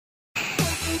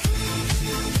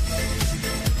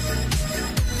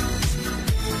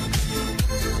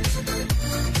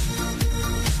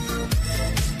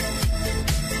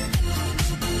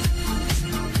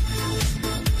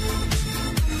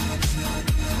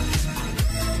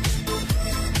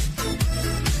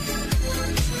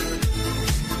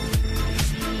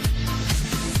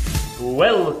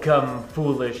Welcome,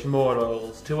 foolish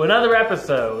mortals, to another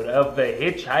episode of the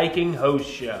Hitchhiking Host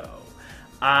Show.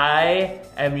 I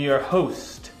am your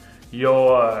host,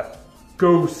 your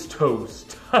ghost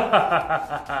host,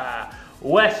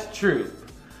 West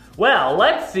Troop. Well,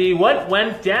 let's see what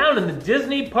went down in the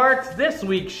Disney parks this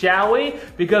week, shall we?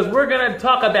 Because we're going to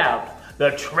talk about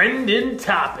the trending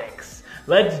topics.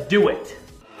 Let's do it.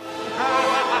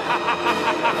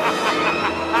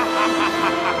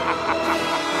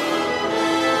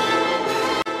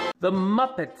 The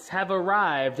Muppets have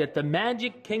arrived at the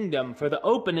Magic Kingdom for the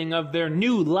opening of their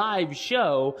new live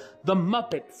show, The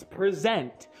Muppets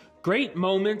Present: Great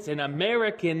Moments in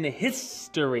American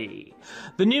History.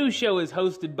 The new show is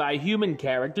hosted by human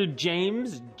character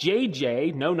James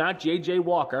no, not J.J.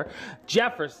 Walker,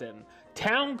 Jefferson,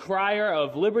 town crier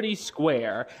of Liberty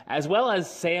Square, as well as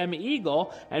Sam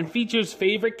Eagle, and features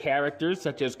favorite characters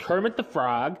such as Kermit the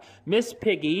Frog, Miss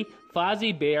Piggy,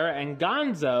 Fozzie Bear, and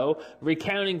Gonzo,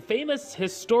 recounting famous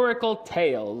historical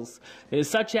tales,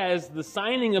 such as the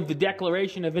signing of the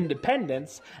Declaration of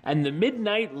Independence and the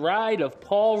Midnight Ride of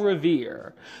Paul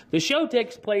Revere. The show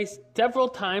takes place several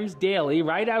times daily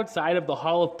right outside of the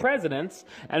Hall of Presidents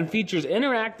and features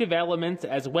interactive elements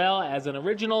as well as an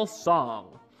original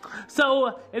song.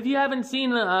 So, if you haven't seen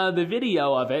the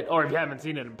video of it, or if you haven't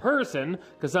seen it in person,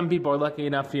 because some people are lucky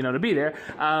enough, to be there,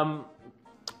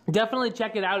 definitely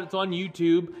check it out. It's on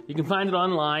YouTube. You can find it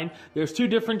online. There's two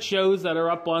different shows that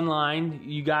are up online.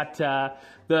 You got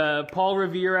the Paul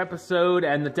Revere episode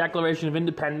and the Declaration of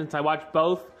Independence. I watched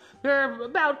both. They're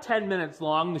about 10 minutes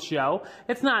long, the show.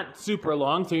 It's not super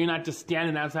long, so you're not just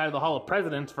standing outside of the Hall of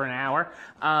Presidents for an hour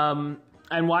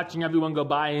and watching everyone go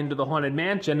by into the Haunted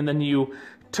Mansion, and then you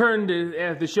turn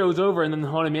to the show's over, and then the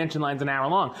Haunted Mansion line's an hour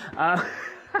long.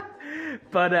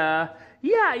 Yeah,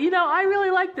 I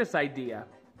really like this idea.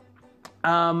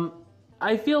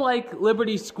 I feel like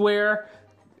Liberty Square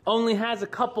only has a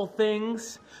couple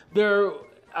things.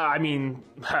 Haunted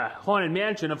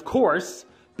Mansion, of course,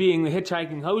 being the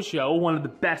Hitchhiking Host Show, one of the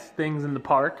best things in the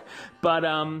park. But,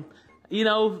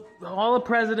 Hall of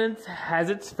Presidents has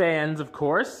its fans, of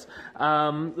course.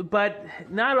 But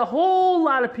not a whole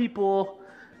lot of people,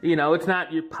 it's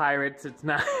not your Pirates. It's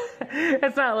not,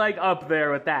 it's not like up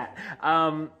there with that.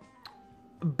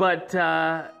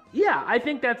 Yeah, I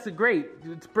think that's great.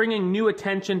 It's bringing new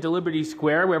attention to Liberty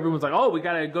Square, where everyone's like, oh, we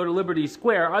gotta go to Liberty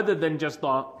Square, other than just the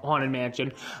Haunted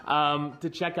Mansion, to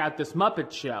check out this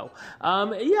Muppet show.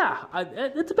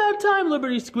 It's about time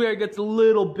Liberty Square gets a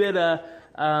little bit of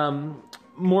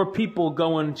more people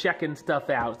going, checking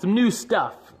stuff out. Some new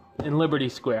stuff in Liberty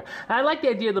Square. And I like the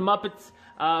idea of the Muppets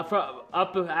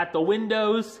up at the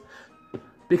windows,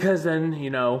 because then,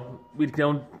 we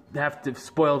don't have to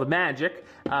spoil the magic.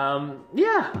 I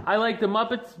like the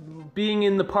Muppets being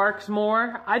in the parks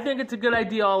more. I think it's a good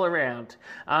idea all around.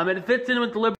 And it fits in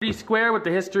with the Liberty Square, with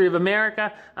the history of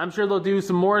America. I'm sure they'll do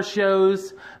some more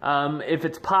shows if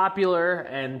it's popular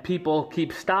and people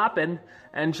keep stopping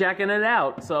and checking it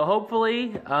out. So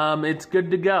hopefully it's good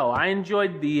to go. I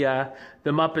enjoyed the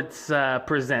Muppets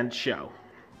Present show.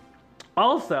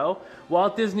 Also,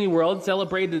 Walt Disney World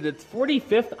celebrated its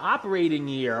 45th operating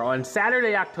year on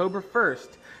Saturday, October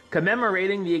 1st,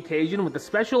 commemorating the occasion with a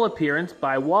special appearance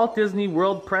by Walt Disney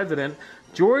World President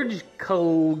George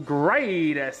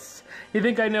Kalogridis. You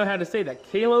think I know how to say that?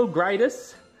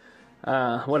 Kalogridis?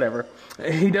 Whatever.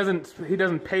 He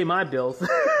doesn't pay my bills.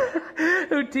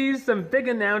 Who teased some big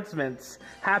announcements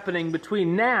happening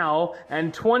between now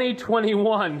and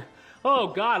 2021. Oh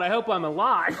God, I hope I'm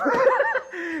alive.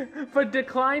 But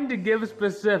declined to give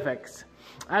specifics,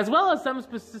 as well as some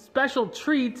special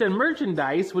treats and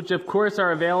merchandise, which of course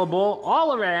are available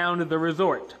all around the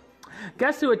resort.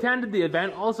 Guests who attended the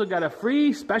event also got a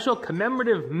free special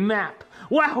commemorative map.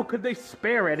 Wow, could they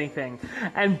spare anything?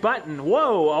 And button.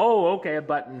 Whoa, oh, okay, a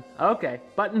button. Okay,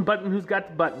 button, who's got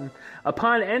the button?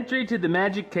 Upon entry to the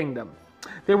Magic Kingdom.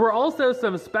 There were also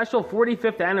some special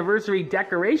 45th anniversary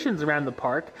decorations around the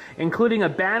park, including a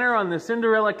banner on the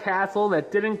Cinderella Castle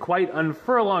that didn't quite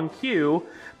unfurl on cue,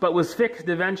 but was fixed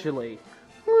eventually.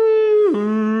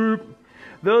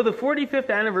 Though the 45th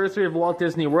anniversary of Walt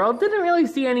Disney World didn't really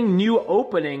see any new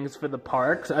openings for the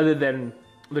parks, other than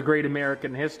the Great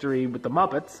American History with the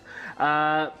Muppets,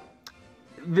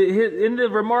 in the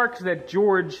remarks that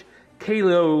George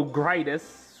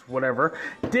Kalogridis, whatever,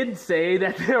 did say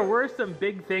that there were some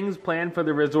big things planned for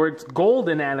the resort's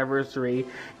golden anniversary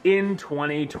in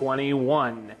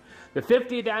 2021. The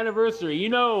 50th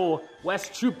anniversary,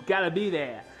 West Troop gotta be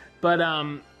there. But,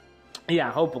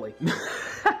 yeah, hopefully.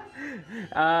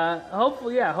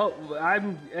 Hopefully, yeah.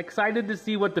 I'm excited to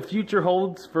see what the future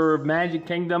holds for Magic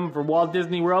Kingdom, for Walt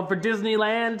Disney World, for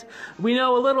Disneyland. We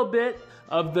know a little bit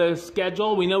of the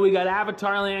schedule. We know we got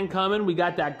Avatar Land coming. We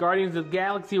got that Guardians of the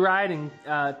Galaxy ride in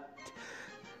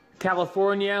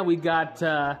California. We got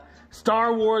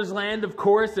Star Wars Land, of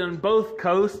course, on both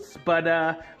coasts. But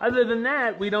other than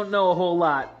that, we don't know a whole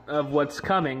lot of what's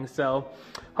coming. So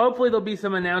hopefully there'll be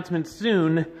some announcements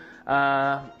soon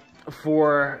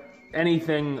for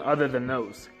anything other than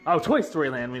those. Oh, Toy Story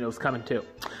Land we know is coming too.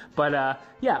 But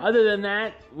yeah, other than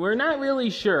that, we're not really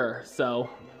sure. So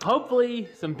hopefully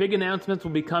some big announcements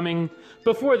will be coming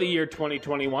before the year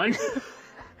 2021.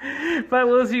 But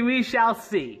we'll see, we shall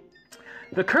see.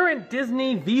 The current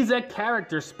Disney Visa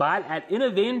character spot at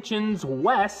Innovations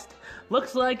West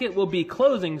looks like it will be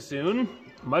closing soon,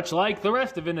 much like the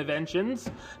rest of Innovations.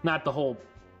 Not the whole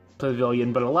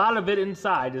pavilion, but a lot of it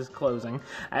inside is closing,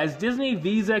 as Disney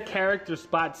Visa character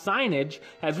spot signage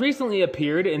has recently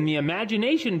appeared in the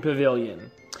Imagination Pavilion.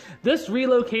 This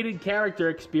relocated character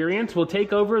experience will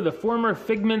take over the former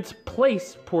Figment's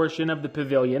Place portion of the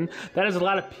pavilion. That is a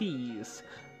lot of P's.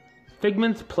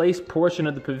 Figment's Place portion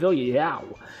of the pavilion, yow,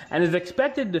 and is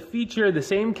expected to feature the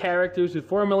same characters who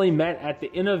formerly met at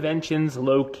the Innovations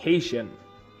location.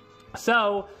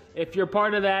 So, if you're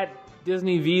part of that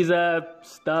Disney Visa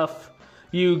stuff,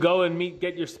 you go and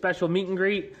get your special meet and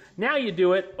greet. Now you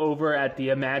do it over at the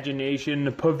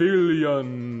Imagination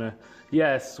Pavilion.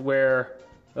 Yes, where,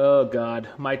 oh God,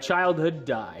 my childhood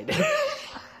died.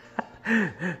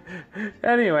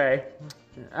 Anyway,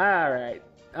 alright.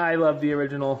 I love the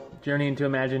original Journey into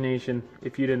Imagination,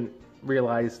 if you didn't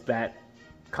realize that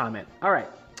comment. Alright.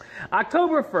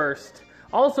 October 1st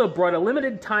also brought a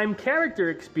limited time character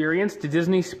experience to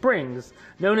Disney Springs,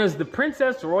 known as the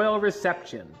Princess Royal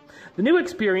Reception. The new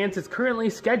experience is currently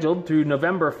scheduled through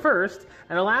November 1st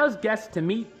and allows guests to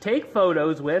meet, take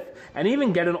photos with, and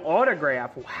even get an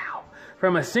autograph, wow,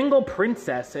 from a single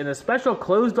princess in a special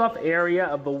closed-off area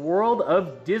of the world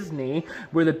of Disney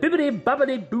where the Bibbidi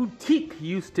Bobbidi Boutique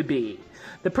used to be.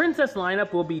 The princess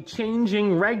lineup will be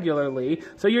changing regularly,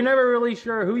 so you're never really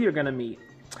sure who you're going to meet.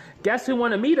 Guests who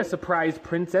want to meet a surprise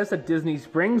princess at Disney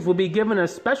Springs will be given a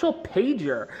special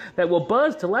pager that will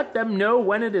buzz to let them know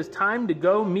when it is time to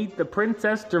go meet the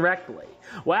princess directly.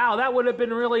 Wow, that would have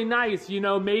been really nice, you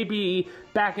know, maybe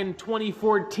back in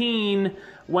 2014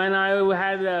 when I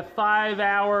had a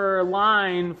 5-hour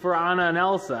line for Anna and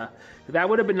Elsa. That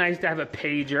would have been nice to have a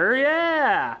pager,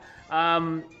 yeah!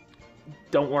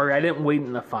 Don't worry, I didn't wait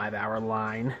in a 5-hour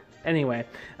line. Anyway,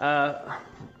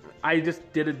 I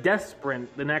just did a death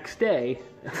sprint the next day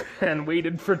and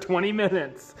waited for 20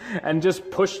 minutes and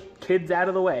just pushed kids out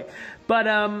of the way. But,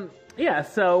 yeah,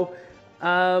 so,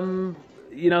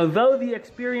 you know, though the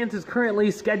experience is currently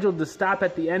scheduled to stop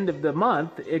at the end of the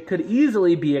month, it could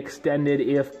easily be extended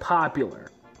if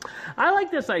popular. I like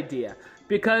this idea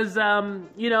because,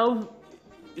 you know,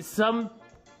 some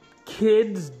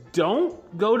kids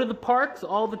don't go to the parks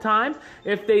all the time.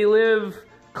 If they live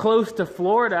close to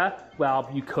Florida, well,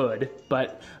 you could,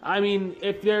 but I mean,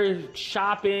 if they're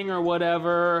shopping or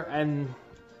whatever and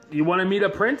you want to meet a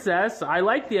princess, I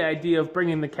like the idea of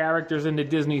bringing the characters into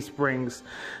Disney Springs,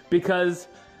 because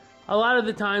a lot of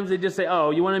the times they just say,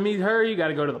 oh, you want to meet her, you got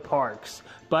to go to the parks.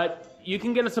 But you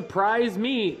can get a surprise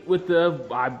meet with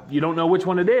you don't know which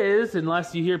one it is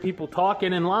unless you hear people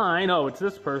talking in line, oh, it's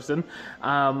this person.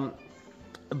 Yeah,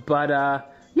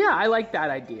 I like that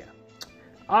idea.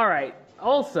 All right.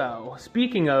 Also,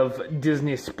 speaking of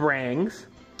Disney Springs,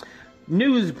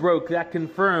 news broke that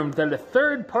confirmed that a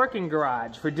third parking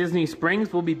garage for Disney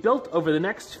Springs will be built over the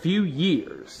next few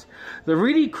years. The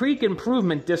Reedy Creek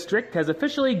Improvement District has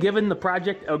officially given the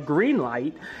project a green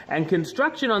light, and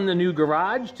construction on the new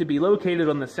garage, to be located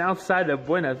on the south side of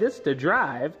Buena Vista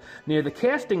Drive, near the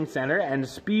Casting Center and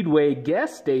Speedway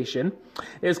gas station,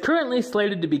 is currently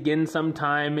slated to begin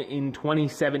sometime in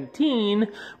 2017,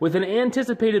 with an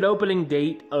anticipated opening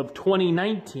date of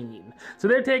 2019. So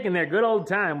they're taking their good old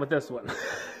time with this one.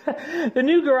 The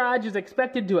new garage is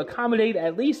expected to accommodate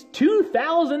at least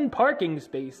 2,000 parking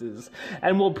spaces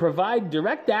and will provide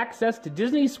direct access to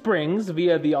Disney Springs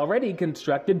via the already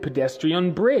constructed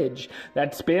pedestrian bridge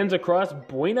that spans across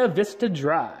Buena Vista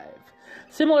Drive.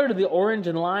 Similar to the orange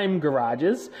and lime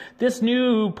garages, this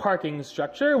new parking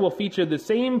structure will feature the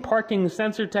same parking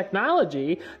sensor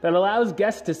technology that allows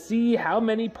guests to see how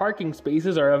many parking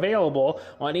spaces are available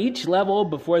on each level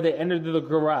before they enter the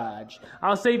garage.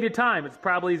 I'll save you time, it's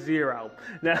probably 0.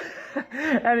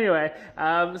 Anyway,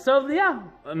 so yeah,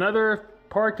 another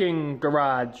parking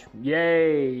garage.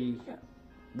 Yay.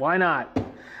 Why not?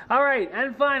 All right,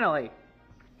 and finally,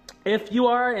 If you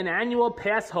are an annual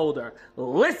pass holder,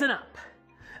 listen up.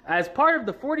 As part of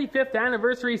the 45th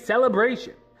anniversary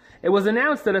celebration, it was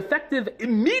announced that effective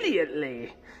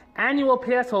immediately, annual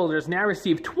pass holders now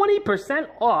receive 20%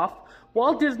 off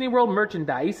Walt Disney World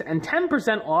merchandise and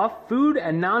 10% off food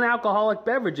and non-alcoholic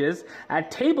beverages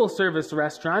at table service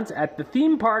restaurants at the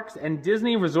theme parks and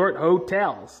Disney Resort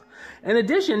hotels. In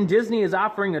addition, Disney is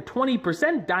offering a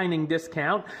 20% dining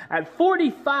discount at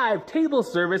 45 table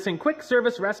service and quick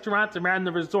service restaurants around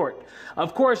the resort.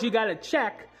 Of course, you gotta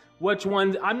check which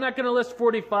ones. I'm not gonna list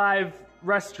 45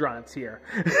 restaurants here.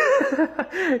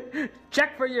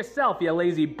 Check for yourself, you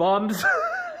lazy bums.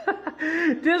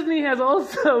 Disney has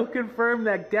also confirmed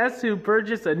that guests who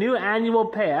purchase a new annual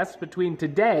pass between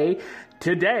today,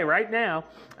 right now,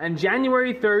 and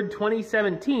January 3rd,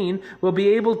 2017 will be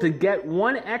able to get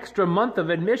one extra month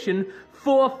of admission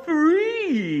for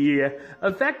free,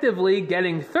 effectively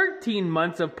getting 13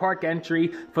 months of park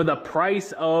entry for the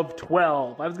price of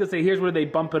 12. I was going to say, here's where they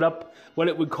bump it up, what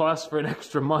it would cost for an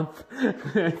extra month.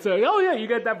 So, oh yeah, you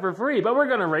get that for free, but we're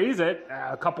going to raise it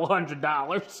a couple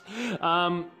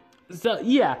 $100. So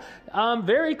yeah,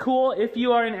 very cool. If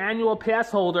you are an annual pass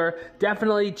holder,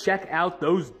 definitely check out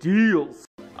those deals.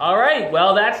 All right,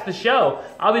 well, that's the show.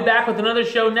 I'll be back with another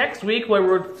show next week where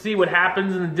we'll see what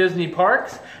happens in the Disney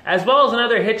parks, as well as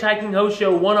another Hitchhiking Host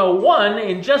Show 101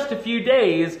 in just a few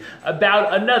days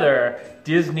about another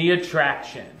Disney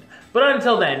attraction. But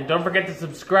until then, don't forget to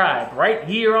subscribe right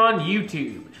here on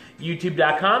YouTube.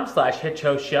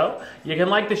 YouTube.com/HitchHostShow. You can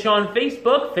like the show on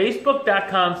Facebook,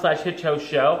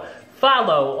 Facebook.com/HitchHostShow.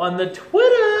 Follow on the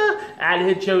Twitter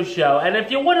 @HitchHostShow. And if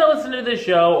you want to listen to the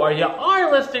show, or you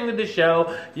are listening to the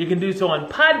show, you can do so on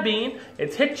Podbean.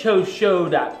 It's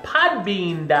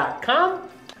hitchhostshow.podbean.com.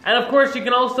 And of course, you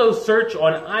can also search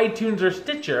on iTunes or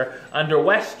Stitcher under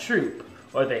West Troop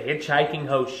or the Hitchhiking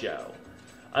Host Show.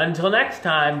 Until next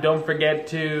time, don't forget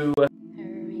to hurry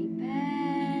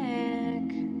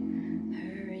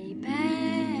back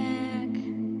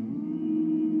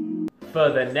for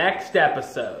the next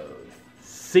episode.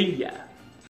 See ya.